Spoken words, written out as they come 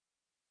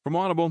From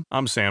Audible,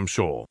 I'm Sam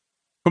Scholl.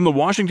 From the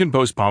Washington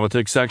Post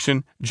Politics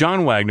section,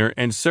 John Wagner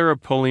and Sarah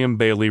Pulliam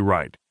Bailey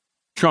write,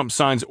 Trump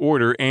signs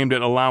order aimed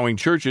at allowing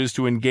churches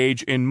to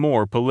engage in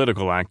more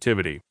political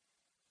activity.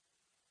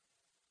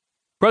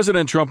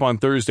 President Trump on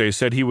Thursday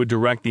said he would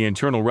direct the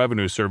Internal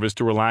Revenue Service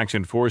to relax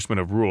enforcement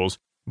of rules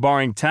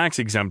barring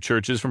tax-exempt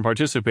churches from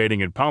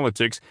participating in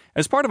politics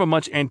as part of a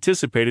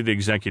much-anticipated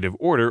executive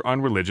order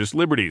on religious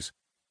liberties.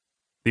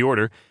 The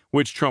order,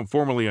 which Trump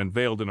formally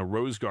unveiled in a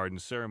Rose Garden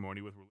ceremony with